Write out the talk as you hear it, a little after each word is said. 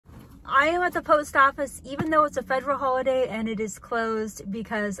I am at the post office, even though it's a federal holiday and it is closed,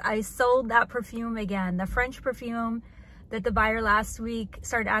 because I sold that perfume again, the French perfume that the buyer last week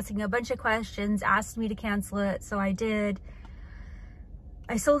started asking a bunch of questions, asked me to cancel it, so I did.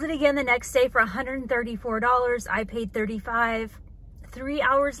 I sold it again the next day for $134. I paid $35. 3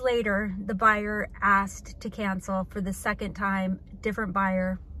 hours later, the buyer asked to cancel for the second time, different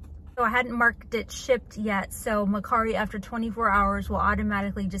buyer. So I hadn't marked it shipped yet, so Macari, after 24 hours, will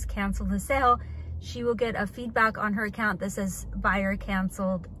automatically just cancel the sale. She will get a feedback on her account that says buyer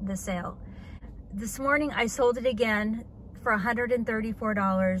canceled the sale. This morning, I sold it again for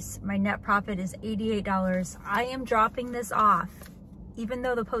 $134. My net profit is $88. I am dropping this off. Even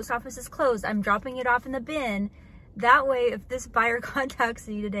though the post office is closed, I'm dropping it off in the bin. That way, if this buyer contacts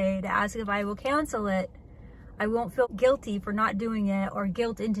me today to ask if I will cancel it, I won't feel guilty for not doing it or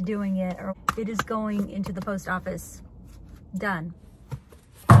guilt into doing it, or it is going into the post office. Done.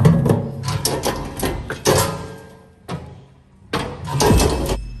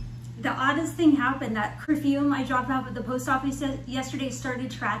 The oddest thing happened. That perfume I dropped off at the post office yesterday started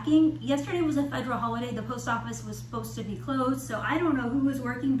tracking. Yesterday was a federal holiday. The post office was supposed to be closed, so I don't know who was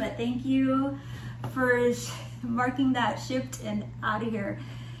working, but thank you for marking that shipped and out of here.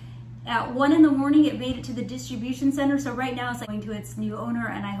 At 1 in the morning, it made it to the distribution center, so right now it's going to its new owner,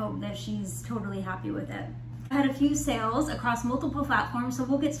 and I hope that she's totally happy with it. I had a few sales across multiple platforms, so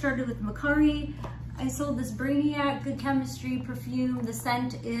we'll get started with Macari. I sold this Brainiac Good Chemistry perfume. The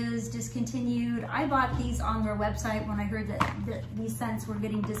scent is discontinued. I bought these on their website when I heard that these scents were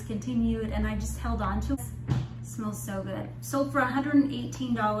getting discontinued, and I just held on to it. It smells so good. Sold for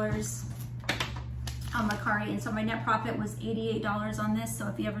 $118 on Macari, and so my net profit was $88 on this. So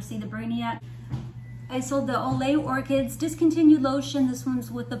if you ever see the Brainiac. I sold the Olay Orchids discontinued lotion. This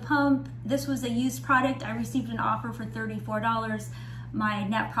one's with the pump. This was a used product. I received an offer for $34. My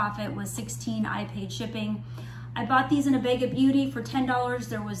net profit was $16. I paid shipping. I bought these in a bag of beauty for $10.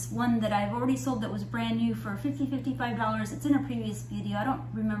 There was one that I've already sold that was brand new for $55. It's in a previous video. I don't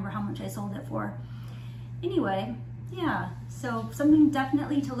remember how much I sold it for. Anyway, yeah, so something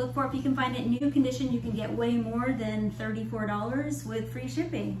definitely to look for. If you can find it in new condition, you can get way more than $34 with free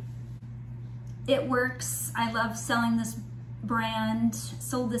shipping. It works. I love selling this brand.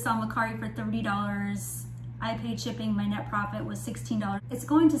 Sold this on Macari for $30. I paid shipping. My net profit was $16. It's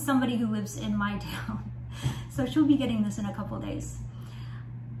going to somebody who lives in my town, so she'll be getting this in a couple days.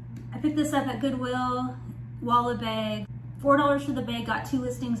 I picked this up at Goodwill, wallet bag. $4 for the bag, got 2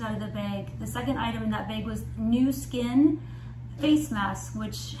 listings out of the bag. The second item in that bag was New Skin face masks,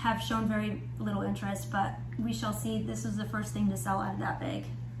 which have shown very little interest, but we shall see. This is the first thing to sell out of that bag.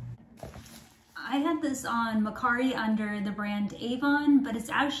 I had this on Macari under the brand Avon, but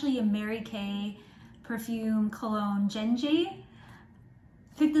it's actually a Mary Kay perfume cologne Genji.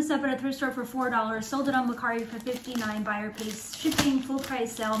 Picked this up at a thrift store for $4, sold it on Macari for $59, buyer pays shipping, full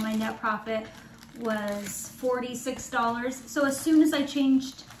price sale. My net profit was $46. So as soon as I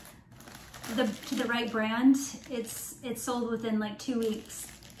changed to the right brand, it's sold within like 2 weeks.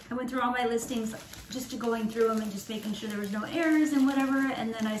 I went through all my listings, just going through them and just making sure there was no errors and whatever,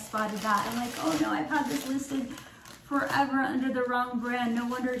 and then I spotted that. I'm like, oh no, I've had this listed forever under the wrong brand. No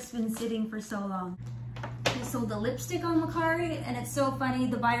wonder it's been sitting for so long. I sold the lipstick on Macari, and it's so funny.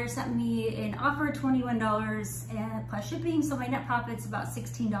 The buyer sent me an offer, $21 and plus shipping, so my net profit's about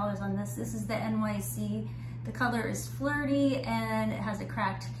 $16 on this. This is the NYC. The color is flirty and it has a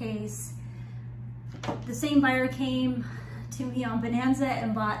cracked case. The same buyer came to me on Bonanza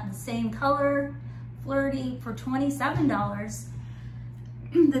and bought the same color, flirty, for $27.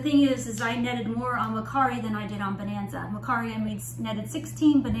 The thing is I netted more on Macari than I did on Bonanza. Macari I netted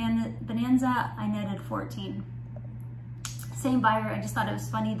 16, Bonanza I netted 14. Same buyer. I just thought it was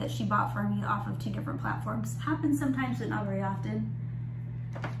funny that she bought from me off of 2 different platforms. Happens sometimes, but not very often.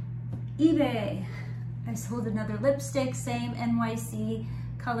 eBay. I sold another lipstick, same NYC.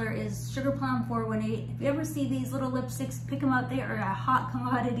 Color is Sugar Plum 418. If you ever see these little lipsticks, pick them up. They are a hot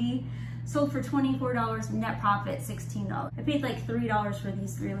commodity. Sold for $24, net profit $16. I paid like $3 for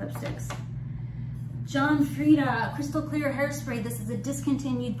these 3 lipsticks. John Frieda Crystal Clear Hairspray. This is a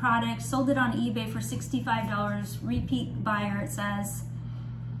discontinued product. Sold it on eBay for $65. Repeat buyer, it says.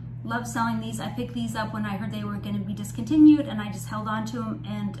 Love selling these. I picked these up when I heard they were going to be discontinued, and I just held on to them,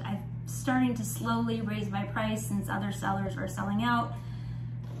 and I'm starting to slowly raise my price since other sellers are selling out.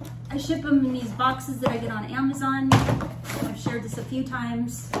 I ship them in these boxes that I get on Amazon. I've shared this a few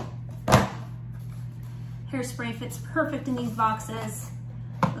times. Hairspray fits perfect in these boxes.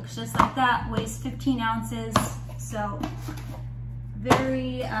 Looks just like that, weighs 15 ounces. So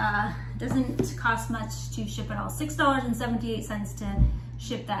very, doesn't cost much to ship at all. $6.78 to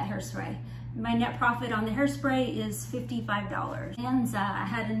ship that hairspray. My net profit on the hairspray is $55. Bonanza, I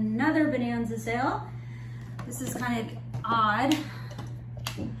had another Bonanza sale. This is kind of odd.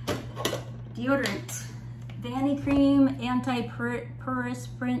 Deodorant. Vanity Cream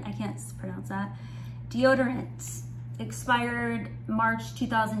Antiperspirant, I can't pronounce that. Deodorant, expired March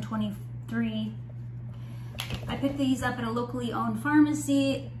 2023. I picked these up at a locally owned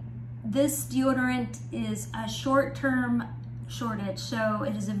pharmacy. This deodorant is a short-term shortage, so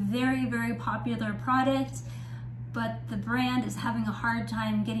it is a very, very popular product, but the brand is having a hard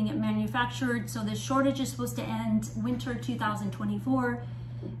time getting it manufactured. So the shortage is supposed to end winter 2024.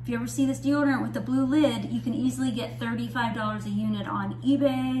 If you ever see this deodorant with the blue lid, you can easily get $35 a unit on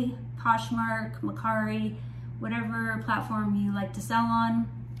eBay, Poshmark, Mercari, whatever platform you like to sell on.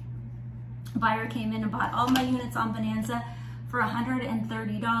 A buyer came in and bought all my units on Bonanza for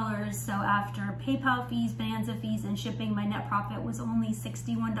 $130. So after PayPal fees, Bonanza fees, and shipping, my net profit was only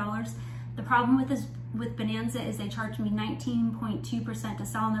 $61. The problem with Bonanza is they charge me 19.2% to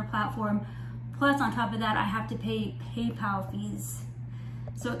sell on their platform. Plus on top of that, I have to pay PayPal fees.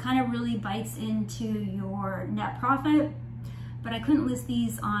 So it kind of really bites into your net profit. But I couldn't list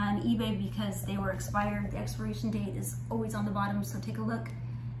these on eBay because they were expired. The expiration date is always on the bottom, so take a look.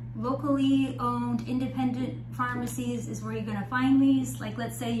 Locally owned independent pharmacies is where you're gonna find these. Like,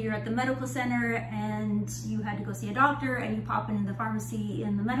 let's say you're at the medical center and you had to go see a doctor and you pop into the pharmacy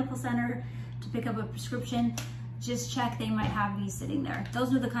in the medical center to pick up a prescription. Just check, they might have these sitting there.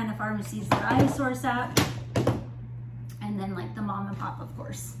 Those are the kind of pharmacies that I source at. And then like the mom and pop, of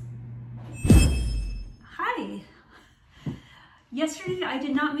course. Hi. Yesterday I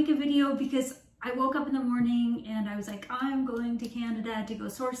did not make a video because I woke up in the morning and I was like, I'm going to Canada to go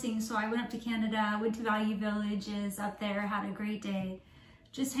sourcing. So I went up to Canada, went to Value Villages up there, had a great day,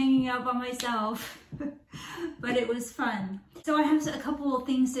 just hanging out by myself, but it was fun. So I have a couple of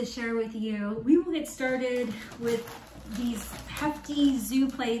things to share with you. We will get started with these hefty zoo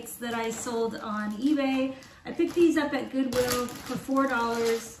plates that I sold on eBay. I picked these up at Goodwill for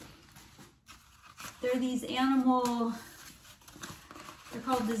 $4. They're these animal, they're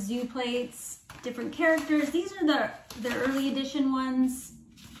called the zoo plates, different characters. These are the early edition ones.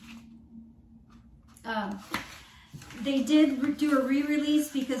 They did do a re-release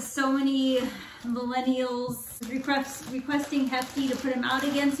because so many millennials requesting Hefty to put them out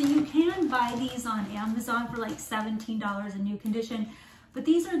again. So you can buy these on Amazon for like $17 in new condition. But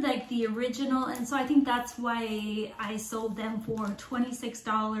these are like the original, and so I think that's why I sold them for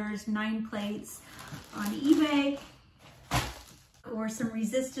 $26, 9 plates on eBay. Or some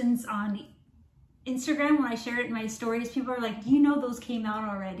resistance on Instagram when I shared it in my stories. People are like, do you know those came out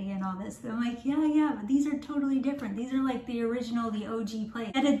already and all this? And I'm like, yeah, but these are totally different. These are like the original, the OG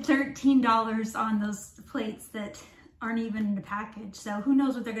plate. I did $13 on those plates that aren't even in the package. So who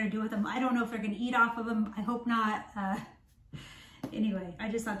knows what they're gonna do with them. I don't know if they're gonna eat off of them. I hope not. Anyway, I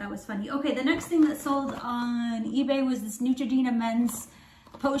just thought that was funny. Okay, the next thing that sold on eBay was this Neutrogena Men's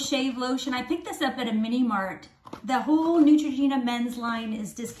Post-Shave Lotion. I picked this up at a mini mart. The whole Neutrogena men's line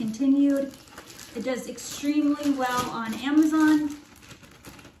is discontinued. It does extremely well on Amazon.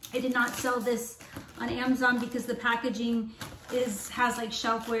 I did not sell this on Amazon because the packaging has like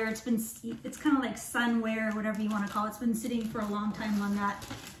shelfware. It's kind of like sunwear, whatever you want to call it. It's been sitting for a long time on that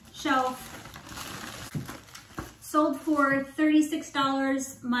shelf. Sold for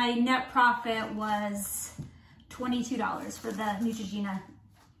 $36. My net profit was $22 for the Neutrogena.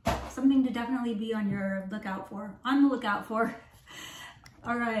 Something to definitely be on the lookout for.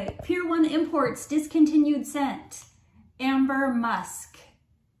 All right, Pier 1 Imports discontinued scent, Amber Musk.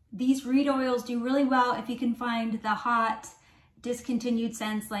 These reed oils do really well if you can find the hot discontinued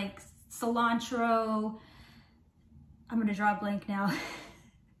scents like cilantro. I'm gonna draw a blank now.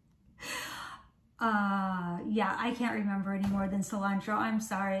 Yeah, I can't remember any more than cilantro. I'm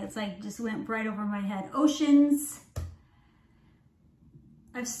sorry, it's like just went right over my head. Oceans.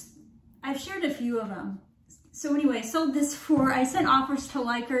 I've shared a few of them. So anyway, sold this for, I sent offers to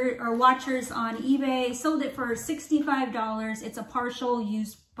watchers on eBay, sold it for $65. It's a partial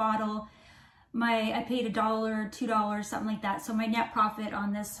used bottle. I paid $1, $2, something like that. So my net profit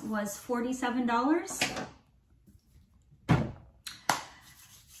on this was $47.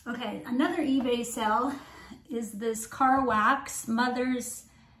 Okay, another eBay sale is this car wax, Mother's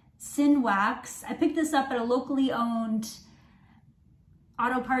Sin Wax. I picked this up at a locally owned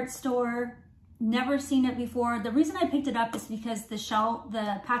auto parts store. Never seen it before. The reason I picked it up is because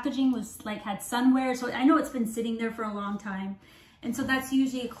the packaging was like had sunwear. So I know it's been sitting there for a long time. And so that's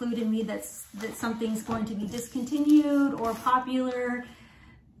usually a clue to me that something's going to be discontinued or popular.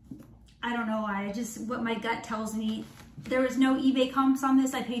 I don't know why, what my gut tells me. There was no eBay comps on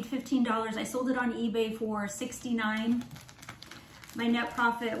this. I paid $15. I sold it on eBay for $69. My net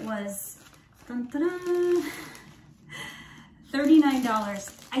profit was $39.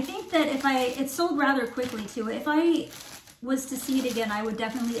 I think that it sold rather quickly too. If I was to see it again, I would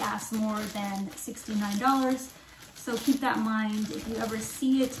definitely ask more than $69. So keep that in mind if you ever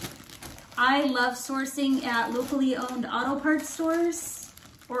see it. I love sourcing at locally owned auto parts stores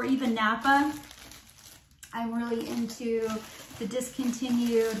or even Napa. I'm really into the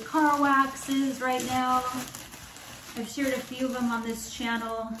discontinued car waxes right now. I've shared a few of them on this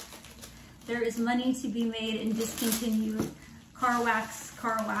channel. There is money to be made in discontinued car wax,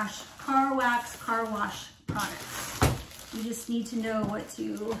 car wash products. You just need to know what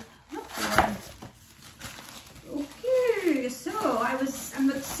to look for. Okay, so I'm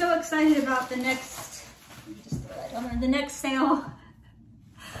so excited about the next sale.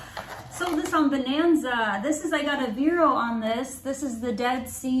 Sold this on Bonanza. I got a Vero on this. This is the Dead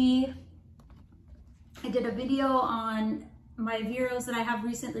Sea. I did a video on my Veros that I have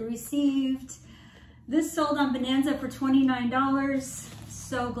recently received. This sold on Bonanza for $29.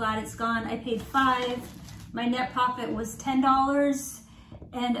 So glad it's gone. I paid $5. My net profit was $10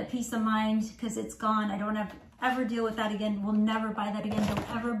 and a peace of mind because it's gone. I don't ever deal with that again. We'll never buy that again.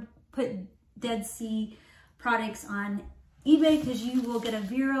 Don't ever put Dead Sea products on eBay because you will get a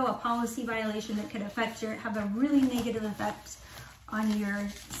Vero, a policy violation that could have a really negative effect on your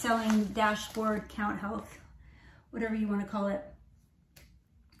selling dashboard, count health, whatever you want to call it.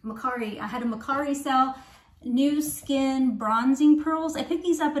 Macari, I had a Macari sale, new skin bronzing pearls. I picked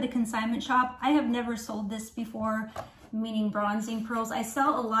these up at a consignment shop. I have never sold this before, meaning bronzing pearls. I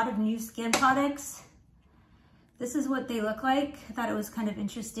sell a lot of new skin products. This is what they look like. I thought it was kind of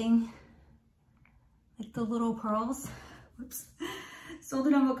interesting. Like the little pearls. Whoops. Sold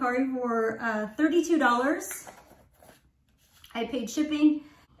it on Macari for $32. I paid shipping.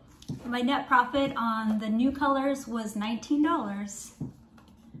 My net profit on the new colors was $19.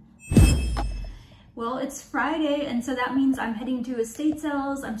 Well, it's Friday, and so that means I'm heading to estate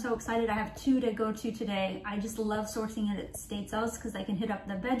sales. I'm so excited. I have 2 to go to today. I just love sourcing at estate sales because I can hit up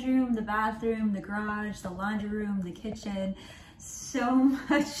the bedroom, the bathroom, the garage, the laundry room, the kitchen. So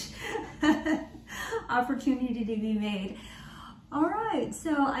much opportunity to be made. All right,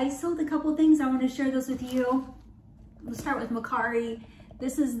 so I sold a couple things. I want to share those with you. We'll start with Macari.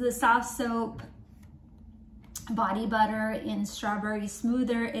 This is the soft soap body butter in strawberry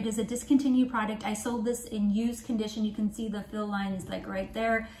smoother. It is a discontinued product. I sold this in used condition. You can see the fill lines like right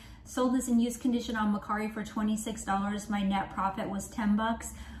there. Sold this in used condition on Macari for $26. My net profit was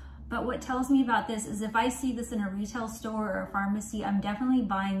 $10. But what tells me about this is if I see this in a retail store or a pharmacy, I'm definitely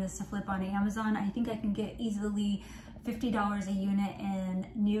buying this to flip on Amazon. I think I can get easily $50 a unit in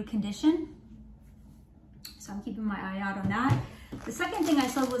new condition. So I'm keeping my eye out on that. The second thing I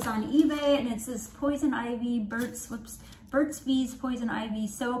sold was on eBay, and it's this Poison Ivy Burt's Bees Poison Ivy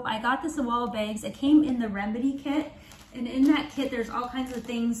soap. I got this in wall bags. It came in the remedy kit, and in that kit there's all kinds of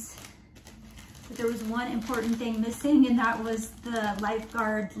things. But there was one important thing missing, and that was the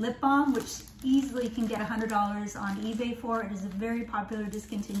Lifeguard lip balm, which easily can get $100 on eBay for. It is a very popular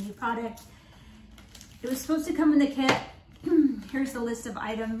discontinued product. It was supposed to come in the kit. Here's the list of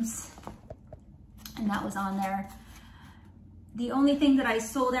items, and that was on there. The only thing that I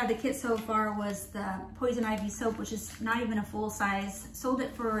sold out of the kit so far was the Poison Ivy soap, which is not even a full size. Sold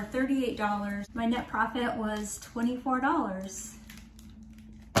it for $38. My net profit was $24.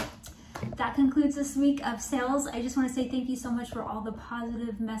 That concludes this week of sales. I just want to say thank you so much for all the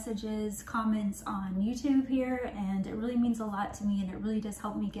positive messages, comments on YouTube here, and it really means a lot to me, and it really does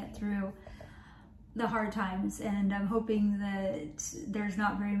help me get through the hard times, and I'm hoping that there's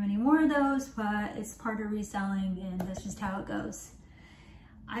not very many more of those, but it's part of reselling, and that's just how it goes.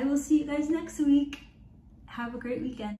 I will see you guys next week. Have a great weekend.